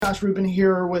Josh Rubin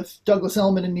here with Douglas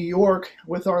Elliman in New York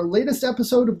with our latest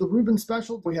episode of the Rubin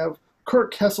Special. We have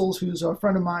Kirk Kessel, who's a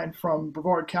friend of mine from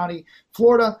Brevard County,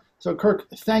 Florida. So Kirk,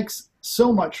 thanks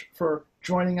so much for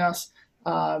joining us.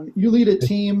 You lead a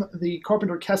team, the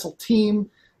Carpenter Kessel Team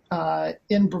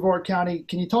in Brevard County.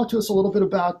 Can you talk to us a little bit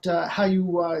about how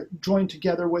you joined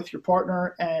together with your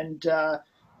partner and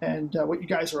what you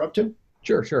guys are up to?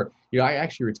 Sure. I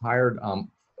actually retired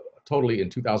totally in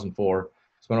 2004.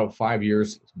 Spent about 5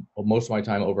 years, most of my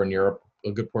time over in Europe,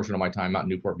 a good portion of my time out in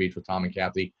Newport Beach with Tom and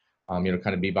Kathy, kind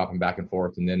of bebopping back and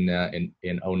forth. And then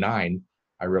in 09,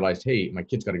 I realized, hey, my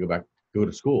kid's got to go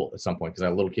to school at some point because I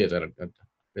had little kids. I had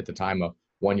at the time a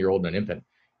 1-year-old and an infant.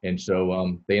 And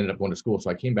so they ended up going to school. So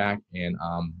I came back and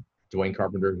Dwayne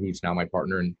Carpenter, who's now my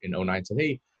partner in 09, said,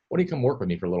 hey, why don't you come work with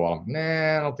me for a little while? I'm like,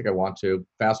 nah, I don't think I want to.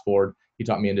 Fast forward, he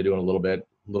taught me into doing a little bit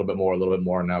more.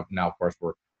 And now of course,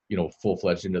 we're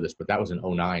full-fledged into this, but that was in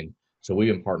 09. So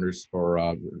we've been partners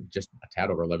for just a tad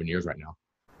over 11 years right now.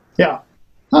 Yeah.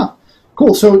 Huh.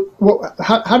 Cool. So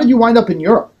how did you wind up in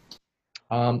Europe?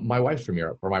 My wife's from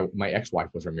Europe, or my ex-wife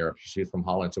was from Europe. She's from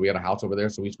Holland. So we had a house over there.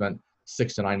 So we spent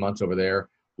 6 to 9 months over there,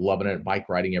 loving it, bike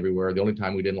riding everywhere. The only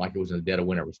time we didn't like it was in the dead of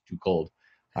winter. It was too cold.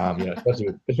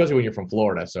 Especially when you're from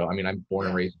Florida. So, I'm born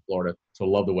and raised in Florida. So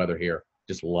love the weather here.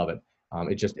 Just love it.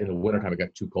 It just, in the wintertime, it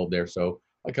got too cold there. So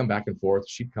I come back and forth.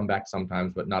 She'd come back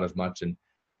sometimes, but not as much. And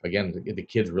again, the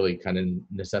kids really kind of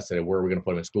necessitated, where are we going to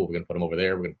put them in school? We're going to put them over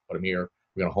there. We're going to put them here.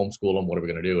 We're going to homeschool them. What are we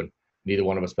going to do? And neither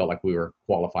one of us felt like we were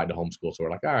qualified to homeschool. So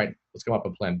we're like, all right, let's come up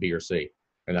with plan B or C.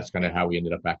 And that's kind of how we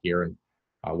ended up back here and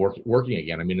working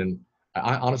again. And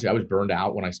honestly, I was burned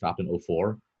out when I stopped in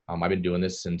 04. I've been doing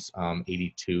this since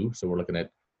 82. So we're looking at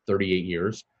 38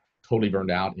 years. Totally burned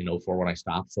out in 04 when I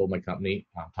stopped, sold my company.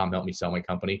 Tom helped me sell my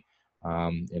company.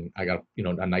 And I got,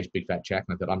 a nice big fat check,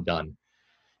 and I thought, I'm done.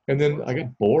 And then I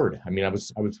got bored. I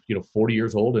was 40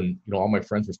 years old, and, all my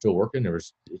friends were still working.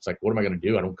 It's like, what am I going to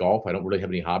do? I don't golf. I don't really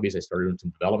have any hobbies. I started doing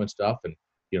some development stuff and,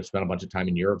 spent a bunch of time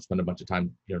in Europe, spent a bunch of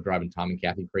time, driving Tom and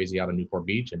Kathy crazy out of Newport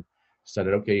Beach, and said,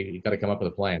 okay, you got to come up with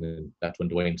a plan. And that's when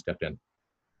Dwayne stepped in.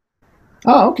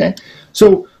 Oh, okay.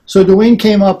 So Dwayne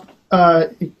came up,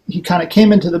 he kind of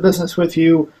came into the business with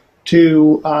you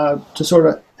to sort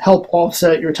of help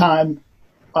offset your time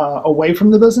away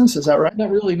from the business. Is that right? Not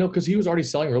really, no, because he was already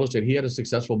selling real estate. He had a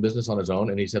successful business on his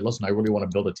own, and he said, listen, I really want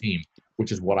to build a team,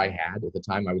 which is what I had at the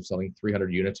time. I was selling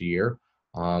 300 units a year,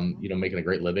 making a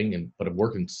great living, but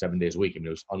working 7 days a week. It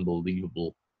was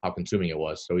unbelievable how consuming it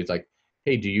was. So he's like,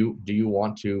 hey, do you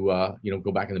want to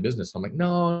go back in the business? I'm like,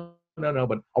 no,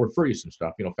 but I'll refer you some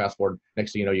stuff. Fast forward,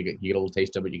 next thing you know, you get a little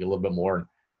taste of it, you get a little bit more, and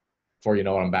before you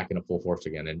know it, I'm back into full force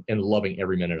again and loving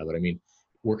every minute of it.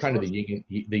 We're kind of the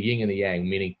yin and the yang,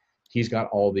 meaning he's got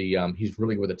all the, he's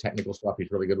really good with the technical stuff. He's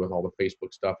really good with all the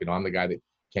Facebook stuff. I'm the guy that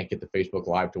can't get the Facebook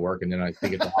Live to work. And then I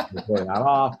think it's awesome,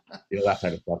 that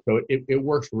type of stuff. So it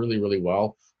works really, really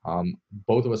well.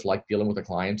 Both of us like dealing with the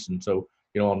clients. And so,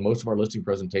 on most of our listing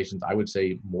presentations, I would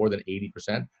say more than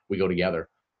 80%, we go together.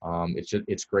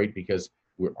 It's great because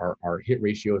our hit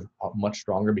ratio is much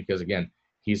stronger because, again,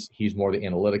 he's more the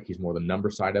analytic, he's more the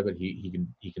number side of it. He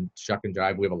can shuck and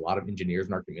jive. We have a lot of engineers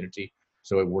in our community,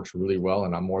 so it works really well.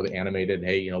 And I'm more the animated,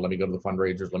 hey, let me go to the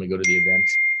fundraisers, let me go to the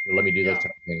events, let me do those type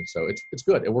of things. So it's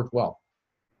good. It worked well.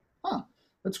 Huh.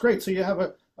 That's great. So you have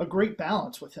a great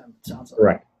balance with him, it sounds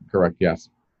like. Correct. Yes.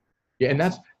 Yeah. And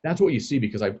that's what you see,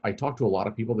 because I talk to a lot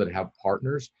of people that have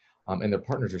partners, and their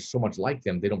partners are so much like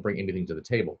them, they don't bring anything to the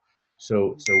table. So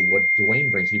what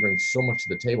Dwayne brings, he brings so much to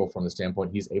the table from the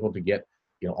standpoint, he's able to get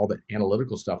all the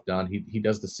analytical stuff done. He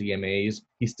does the CMAs.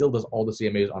 He still does all the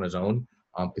CMAs on his own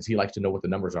because he likes to know what the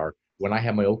numbers are. When I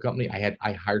had my old company,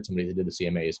 I hired somebody that did the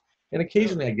CMAs. And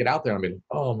occasionally I get out there and I'm like,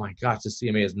 oh my gosh, the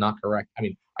CMA is not correct.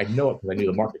 I know it because I knew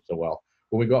the market so well.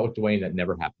 When we go out with Dwayne, that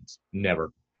never happens.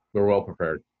 Never. We're well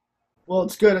prepared. Well,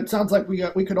 it's good. It sounds like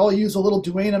we could all use a little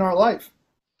Dwayne in our life.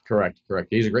 Correct.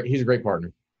 He's a great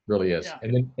partner. Really is.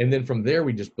 Yeah. And then from there,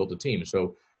 we just built a team.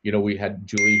 So we had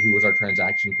Julie, who was our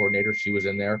transaction coordinator. She was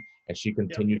in there, and she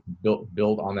continued to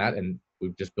build on that, and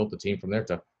we've just built the team from there.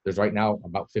 There's right now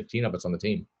about 15 of us on the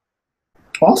team.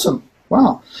 Awesome!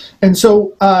 Wow. And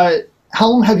so, how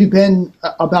long have you been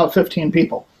about 15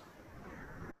 people?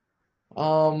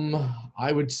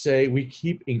 I would say we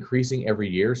keep increasing every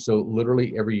year. So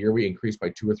literally every year we increase by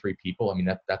 2 or 3 people.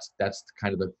 That's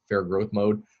kind of the fair growth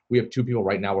mode. We have 2 people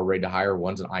right now we're ready to hire.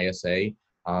 One's an ISA.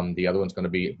 The other one's going to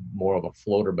be more of a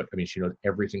floater, but she knows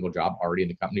every single job already in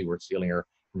the company. We're stealing her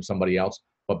from somebody else.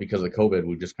 But because of COVID,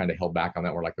 we just kind of held back on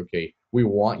that. We're like, okay, we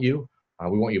want you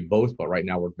both, but right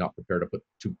now we're not prepared to put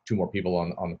two more people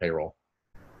on the payroll.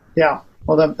 Yeah,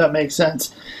 well, that makes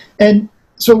sense. And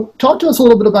So talk to us a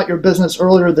little bit about your business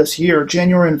earlier this year,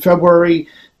 January and February.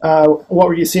 What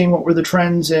were you seeing? What were the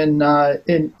trends in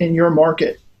your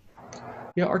market?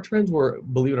 Yeah, our trends were,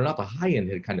 believe it or not, the high end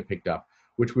had kind of picked up,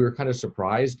 which we were kind of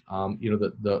surprised.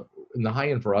 The in the high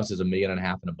end for us is 1.5 million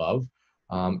and above.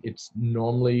 It's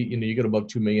normally, you get above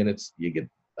 2 million, you get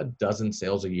a dozen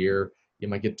sales a year. You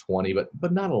might get 20,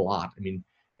 but not a lot. I mean,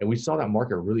 and we saw that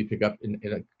market really pick up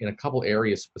in a couple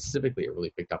areas specifically. It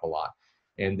really picked up a lot.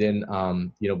 And then,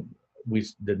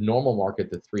 the normal market,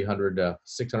 the $300,000 to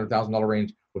 $600,000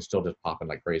 range, was still just popping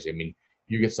like crazy. I mean,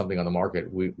 you get something on the market,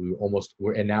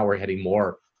 and now we're heading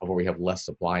more of where we have less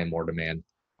supply and more demand.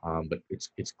 But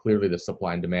it's clearly the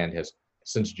supply and demand has,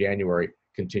 since January,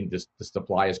 continued. The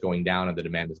supply is going down and the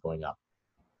demand is going up.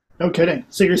 No kidding.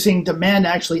 So you're seeing demand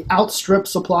actually outstrip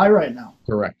supply right now.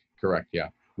 Correct. Yeah.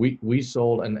 We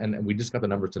sold, and we just got the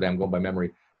numbers today. I'm going by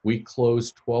memory. We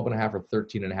closed 12.5 or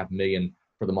 13.5 million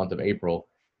for the month of April.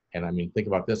 And I mean, think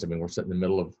about this. I mean, we're sitting in the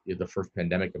middle of the first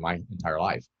pandemic in my entire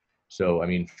life. So, I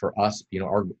mean, for us,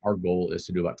 our goal is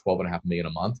to do about 12.5 million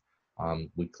a month.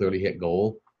 We clearly hit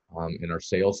goal. In our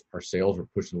sales were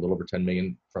pushing a little over 10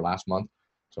 million for last month.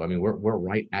 So, I mean, we're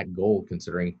right at goal,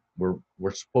 considering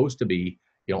we're supposed to be,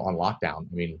 on lockdown.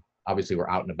 I mean, obviously we're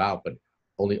out and about, but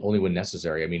only when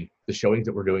necessary. I mean, the showings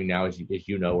that we're doing now, as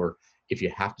you know, or if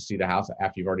you have to see the house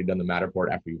after you've already done the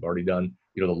Matterport, after you've already done,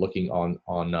 the looking on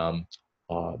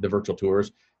the virtual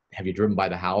tours. Have you driven by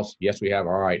the house? Yes, we have.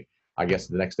 All right. I guess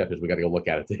the next step is we got to go look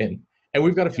at it then. And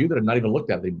we've got a few that have not even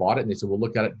looked at it. They bought it and they said, we'll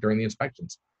look at it during the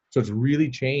inspections. So it's really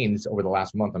changed over the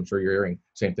last month. I'm sure you're hearing the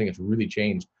same thing. It's really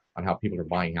changed on how people are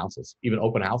buying houses, even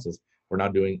open houses. We're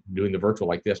not doing the virtual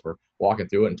like this. We're walking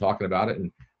through it and talking about it.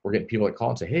 And we're getting people that call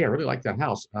and say, hey, I really like that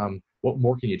house. What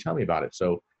more can you tell me about it?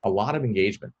 So a lot of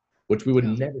engagement, which we would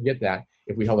never get that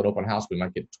if we held an open house. We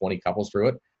might get 20 couples through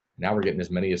it. Now we're getting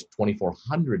as many as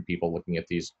 2,400 people looking at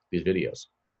these videos.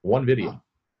 One video.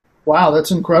 Wow,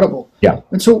 that's incredible. Yeah.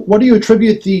 And so what do you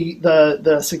attribute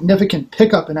the significant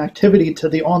pickup in activity to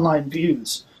the online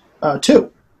views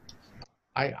to?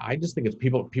 I just think it's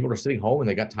people are sitting home and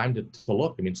they got time to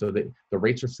look. I mean, so the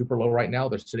rates are super low right now.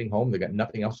 They're sitting home. They got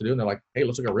nothing else to do. And they're like, hey,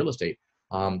 let's look at real estate.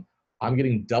 I'm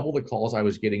getting double the calls I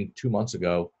was getting 2 months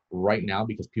ago right now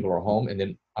because people are home. And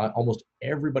then almost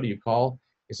everybody you call,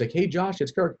 it's like, hey, Josh,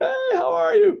 it's Kirk. Hey, how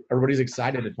are you? Everybody's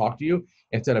excited to talk to you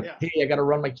instead of, hey, I got to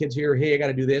run my kids here. Hey, I got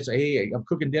to do this. Hey, I'm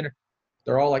cooking dinner.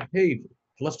 They're all like, hey,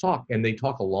 let's talk. And they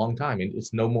talk a long time. And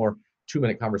it's no more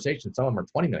 2-minute conversations. Some of them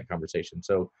are 20-minute conversations.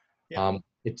 So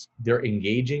they're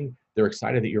engaging. They're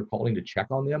excited that you're calling to check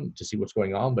on them, to see what's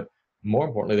going on. But more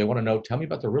importantly, they want to know, tell me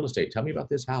about the real estate. Tell me about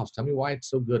this house. Tell me why it's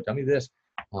so good. Tell me this.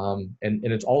 And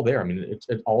it's all there. I mean, it's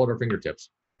all at our fingertips.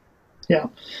 Yeah.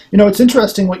 It's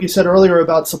interesting what you said earlier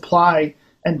about supply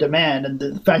and demand, and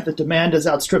the fact that demand is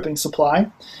outstripping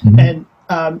supply. Mm-hmm.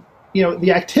 And,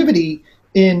 the activity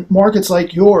in markets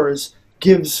like yours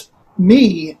gives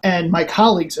me and my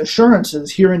colleagues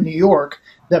assurances here in New York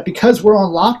that because we're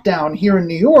on lockdown here in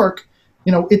New York,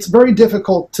 it's very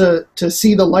difficult to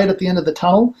see the light at the end of the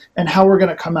tunnel and how we're going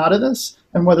to come out of this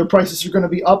and whether prices are going to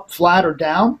be up, flat, or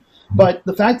down. But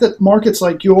the fact that markets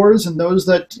like yours and those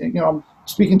that, I'm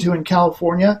speaking to in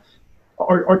California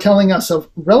are telling us of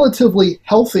relatively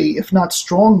healthy, if not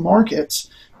strong markets,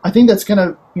 I think that's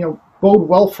going to, bode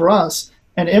well for us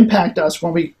and impact us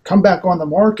when we come back on the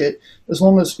market. As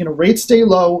long as, rates stay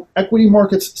low, equity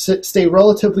markets stay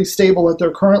relatively stable at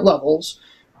their current levels,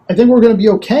 I think we're going to be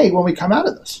okay when we come out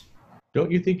of this.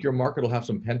 Don't you think your market will have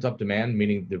some pent-up demand,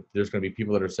 meaning that there's going to be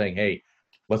people that are saying, hey,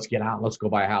 let's get out, let's go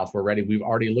buy a house, we're ready. We've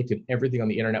already looked at everything on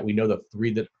the internet. We know the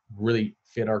 3 that really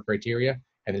fit our criteria,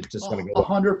 and it's just going to go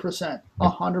 100%.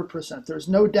 100%. There's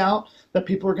no doubt that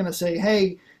people are going to say,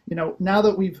 hey, now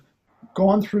that we've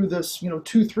gone through this,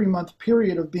 2-3 month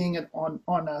period of being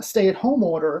on a stay-at-home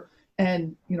order,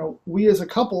 and we as a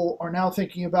couple are now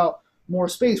thinking about more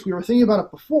space. We were thinking about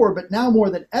it before, but now more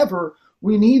than ever,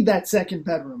 we need that second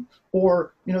bedroom.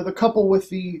 Or the couple with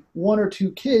the 1 or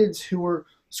 2 kids who are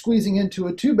squeezing into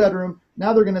a 2-bedroom,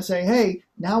 now they're going to say, hey,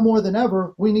 now more than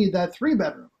ever, we need that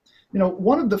 3-bedroom.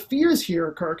 One of the fears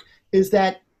here, Kirk, is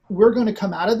that we're going to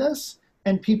come out of this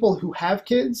and people who have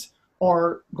kids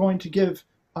are going to give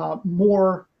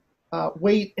more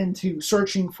weight into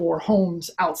searching for homes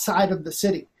outside of the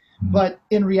city. Mm-hmm. But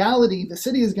in reality, the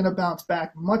city is going to bounce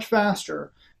back much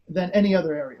faster than any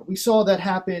other area. We saw that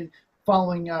happen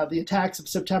following the attacks of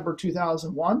September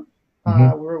 2001,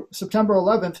 where September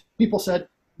 11th, people said,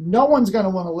 no one's going to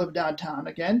want to live downtown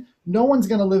again. No one's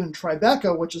going to live in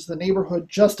Tribeca, which is the neighborhood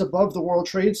just above the World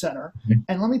Trade Center. Mm-hmm.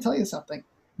 And let me tell you something.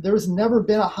 There's never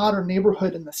been a hotter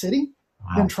neighborhood in the city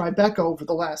than Wow. Tribeca over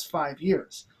the last 5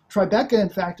 years. Tribeca, in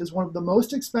fact, is one of the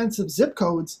most expensive zip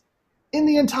codes in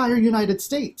the entire United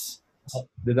States.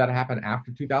 Did that happen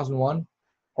after 2001,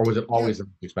 or was it Yeah, always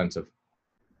expensive?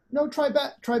 no,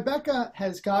 Tribeca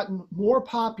has gotten more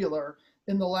popular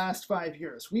in the last 5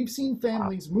 years. We've seen Wow.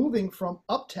 families moving from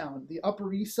uptown, the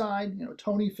Upper East Side,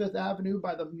 Tony Fifth Avenue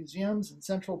by the museums in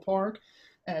Central Park,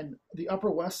 and the Upper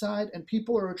West Side, and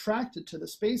people are attracted to the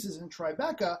spaces in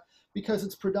Tribeca because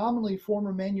it's predominantly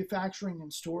former manufacturing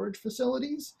and storage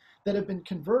facilities that have been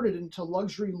converted into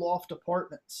luxury loft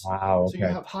apartments. Wow. So you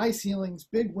Okay. have high ceilings,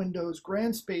 big windows,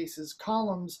 grand spaces,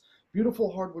 columns,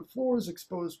 beautiful hardwood floors,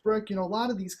 exposed brick, a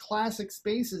lot of these classic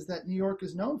spaces that New York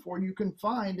is known for, you can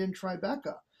find in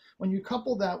Tribeca. When you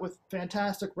couple that with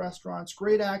fantastic restaurants,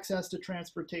 great access to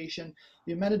transportation,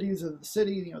 the amenities of the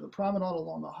city, the promenade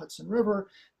along the Hudson River,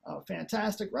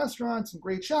 fantastic restaurants and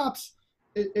great shops,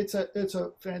 it's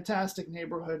a fantastic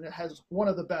neighborhood, and it has one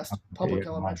of the best Yeah. public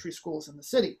elementary schools in the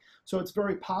city. So it's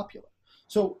very popular.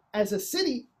 So as a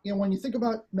city, when you think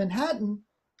about Manhattan,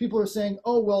 people are saying,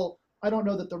 oh, well, I don't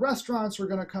know that the restaurants are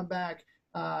going to come back.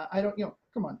 I don't,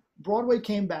 come on. Broadway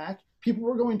came back. People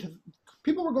were going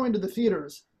to the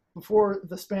theaters before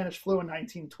the Spanish flu in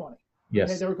 1920. Okay,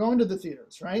 Yes. they were going to the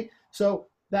theaters, right? So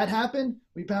that happened.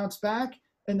 We bounced back,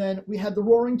 and then we had the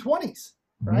Roaring Twenties,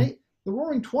 Hmm. right? The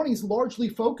Roaring Twenties largely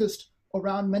focused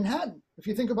around Manhattan. If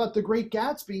you think about The Great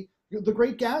Gatsby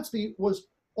was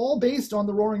all based on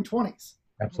the Roaring Twenties.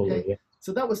 Okay, Absolutely.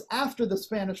 so that was after the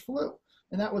Spanish flu,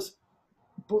 and that was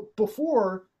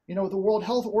before the World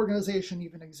Health Organization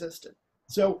even existed.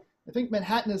 So I think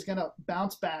Manhattan is going to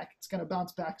bounce back. It's going to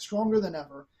bounce back stronger than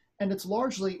ever, and it's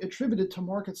largely attributed to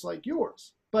markets like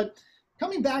yours. But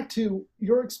coming back to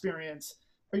your experience,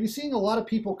 are you seeing a lot of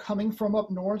people coming from up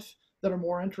north that are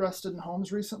more interested in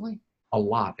homes recently? A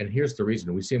lot. And here's the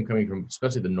reason. We see them coming from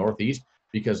especially the Northeast,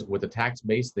 because with the tax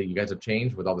base that you guys have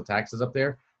changed with all the taxes up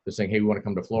there, they're saying, hey, we want to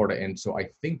come to Florida. And so I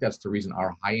think that's the reason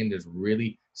our high end is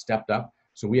really stepped up.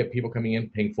 So we have people coming in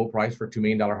paying full price for a $2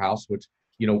 million house, which,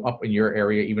 up in your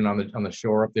area, even on the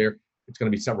shore up there, it's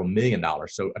going to be several $1 million.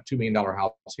 So a $2 million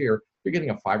house here, you're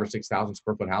getting a 5 or 6 thousand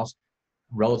square foot house,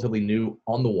 relatively new,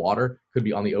 on the water, could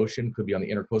be on the ocean, could be on the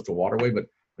intercoastal waterway. But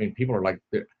I mean, people are like,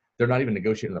 they're not even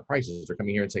negotiating the prices. They're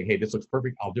coming here and saying, hey, this looks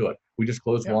perfect, I'll do it. We just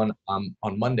closed Yeah. one on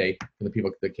Monday for the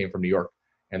people that came from New York.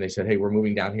 And they said, hey, we're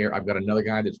moving down here. I've got another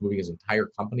guy that's moving his entire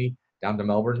company down to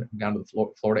Melbourne, down to the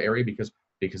Florida area because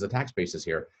the tax base is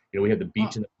here. We have the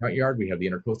beach in the front yard. We have the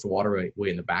intercoastal waterway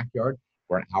in the backyard.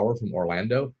 We're an hour from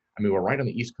Orlando. I mean, we're right on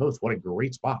the East Coast. What a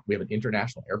great spot. We have an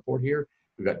international airport here.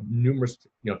 We've got numerous,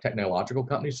 technological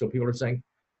companies. So people are saying,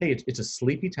 hey, it's a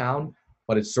sleepy town,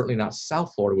 but it's certainly not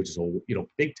South Florida, which is a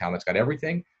big town that's got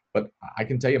everything. But I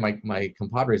can tell you, my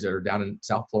compadres that are down in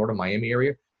South Florida, Miami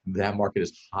area, that market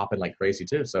is hopping like crazy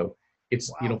too. So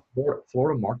it's Wow.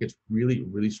 Florida market's really,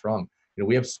 really strong.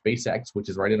 We have SpaceX, which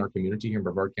is right in our community here in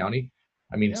Brevard County.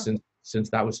 I mean, Yeah. since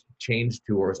that was changed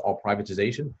to where it's all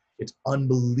privatization, it's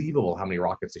unbelievable how many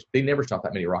rockets they never shot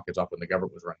that many rockets off when the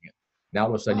government was running it. Now all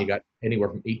of a sudden you got anywhere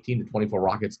from 18 to 24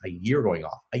 rockets a year going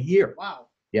off. A year. Wow.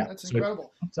 Yeah. That's So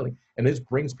incredible. and this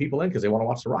brings people in because they want to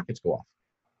watch the rockets go off.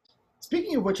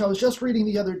 Speaking of which, I was just reading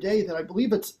the other day that I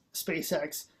believe it's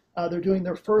SpaceX. They're doing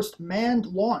their first manned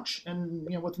launch, and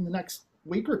within the next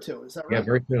week or two. Is that Yeah, right?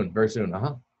 very soon. Very soon.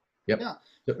 Uh-huh. Yep. Yeah.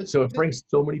 So it brings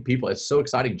so many people. It's so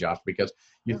exciting, Josh, because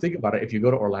you Yeah. think about it. If you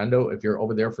go to Orlando, if you're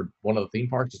over there for one of the theme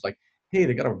parks, it's like, hey,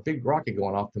 they got a big rocket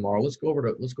going off tomorrow. Let's go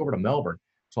over to Melbourne.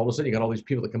 So all of a sudden, you got all these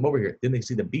people that come over here. Then they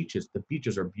see the beaches. The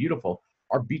beaches are beautiful.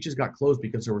 Our beaches got closed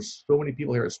because there were so many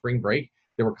people here at spring break.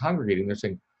 They were congregating. They're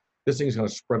saying this thing is going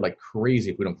to spread like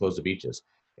crazy if we don't close the beaches.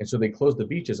 And so they closed the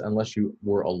beaches unless you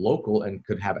were a local and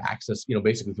could have access,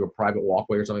 basically through a private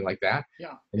walkway or something like that.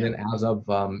 Yeah. And then as of,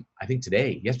 I think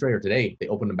yesterday or today, they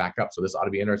opened them back up. So this ought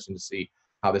to be interesting to see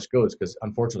how this goes, because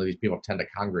unfortunately, these people tend to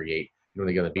congregate when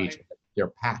they go to the beach. Right.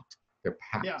 They're packed. They're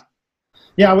packed. Yeah.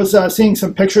 Yeah, I was seeing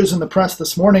some pictures in the press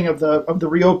this morning of the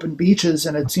reopened beaches,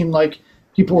 and it seemed like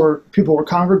people were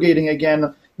congregating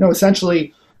again.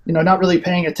 Essentially, not really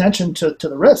paying attention to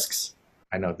the risks.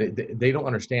 I know they don't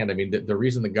understand. I mean, the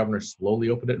reason the governor slowly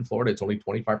opened it in Florida, it's only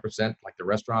 25%, like the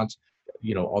restaurants,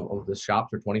 all the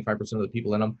shops are 25% of the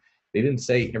people in them. They didn't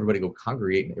say everybody go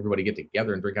congregate and everybody get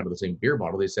together and drink out of the same beer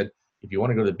bottle. They said, if you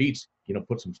want to go to the beach,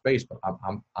 put some space. But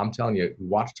I'm telling you,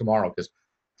 watch tomorrow, because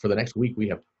for the next week we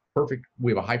have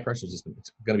a high pressure system.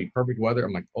 It's going to be perfect weather.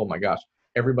 I'm like, oh my gosh,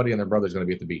 everybody and their brother is going to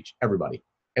be at the beach. Everybody.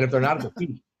 And if they're not at the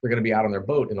beach, they're going to be out on their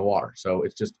boat in the water. So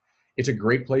it's a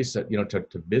great place to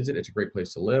visit. It's a great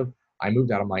place to live. I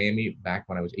moved out of Miami back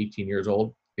when I was 18 years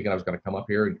old, thinking I was going to come up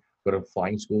here and go to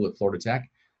flying school at Florida Tech.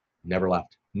 Never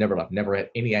left, never left, never had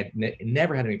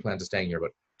any plans of staying here,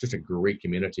 but just a great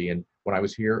community. And when I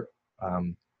was here,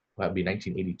 that'd be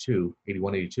 1982,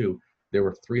 81, 82, there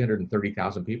were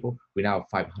 330,000 people. We now have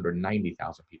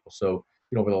 590,000 people. So,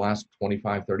 over the last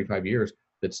 25, 35 years,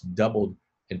 that's doubled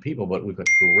in people, but we've got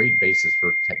great basis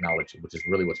for technology, which is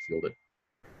really what's fueled it.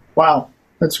 Wow,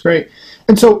 that's great.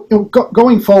 And so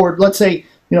going forward, let's say,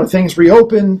 things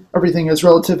reopen, everything is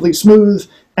relatively smooth,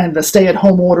 and the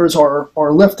stay-at-home orders are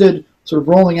lifted, sort of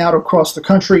rolling out across the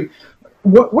country.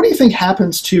 What do you think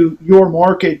happens to your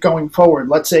market going forward?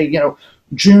 Let's say,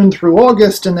 June through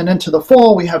August, and then into the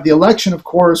fall, we have the election, of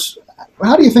course.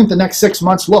 How do you think the next 6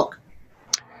 months look?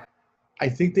 I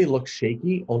think they look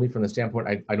shaky, only from the standpoint,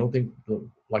 I don't think,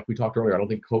 like we talked earlier, I don't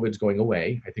think COVID's going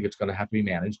away. I think it's going to have to be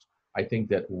managed. I think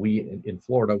that we in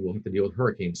Florida will have to deal with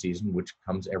hurricane season, which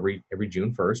comes every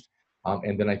June 1st.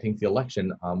 And then I think the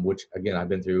election, which again, I've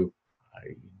been through,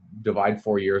 divide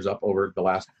 4 years up over the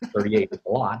last 38, it's a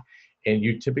lot. And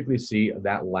you typically see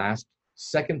that last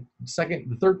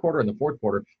the third quarter and the fourth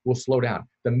quarter will slow down.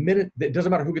 The minute, it doesn't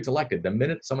matter who gets elected, the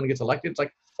minute someone gets elected, it's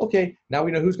like, okay, now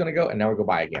we know who's going to go, and now we go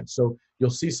by again. So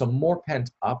you'll see some more pent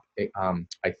up,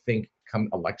 I think, come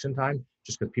election time,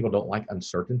 just because people don't like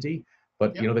uncertainty.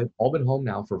 But, Yep. They've all been home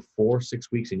now for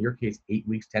 4-6 weeks, in your case, 8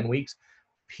 weeks, 10 weeks.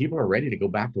 People are ready to go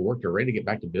back to work. They're ready to get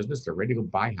back to business. They're ready to go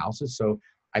buy houses. So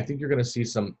I think you're going to see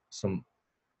some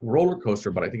roller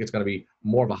coaster, but I think it's going to be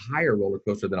more of a higher roller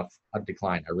coaster than a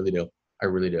decline. I really do.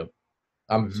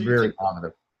 I'm very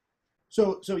positive.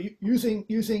 So using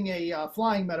a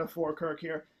flying metaphor, Kirk,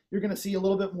 here, you're going to see a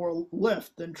little bit more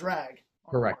lift than drag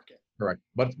on the market. Correct.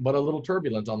 But a little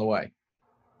turbulence on the way.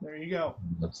 There you go.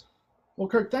 Well,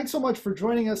 Kirk, thanks so much for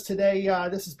joining us today.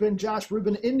 This has been Josh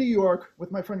Rubin in New York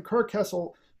with my friend Kirk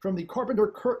Kessel from the Carpenter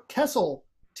Kirk Kessel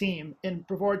team in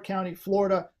Brevard County,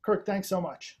 Florida. Kirk, thanks so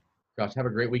much. Gosh, have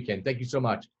a great weekend. Thank you so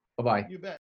much. Bye-bye. You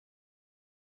bet.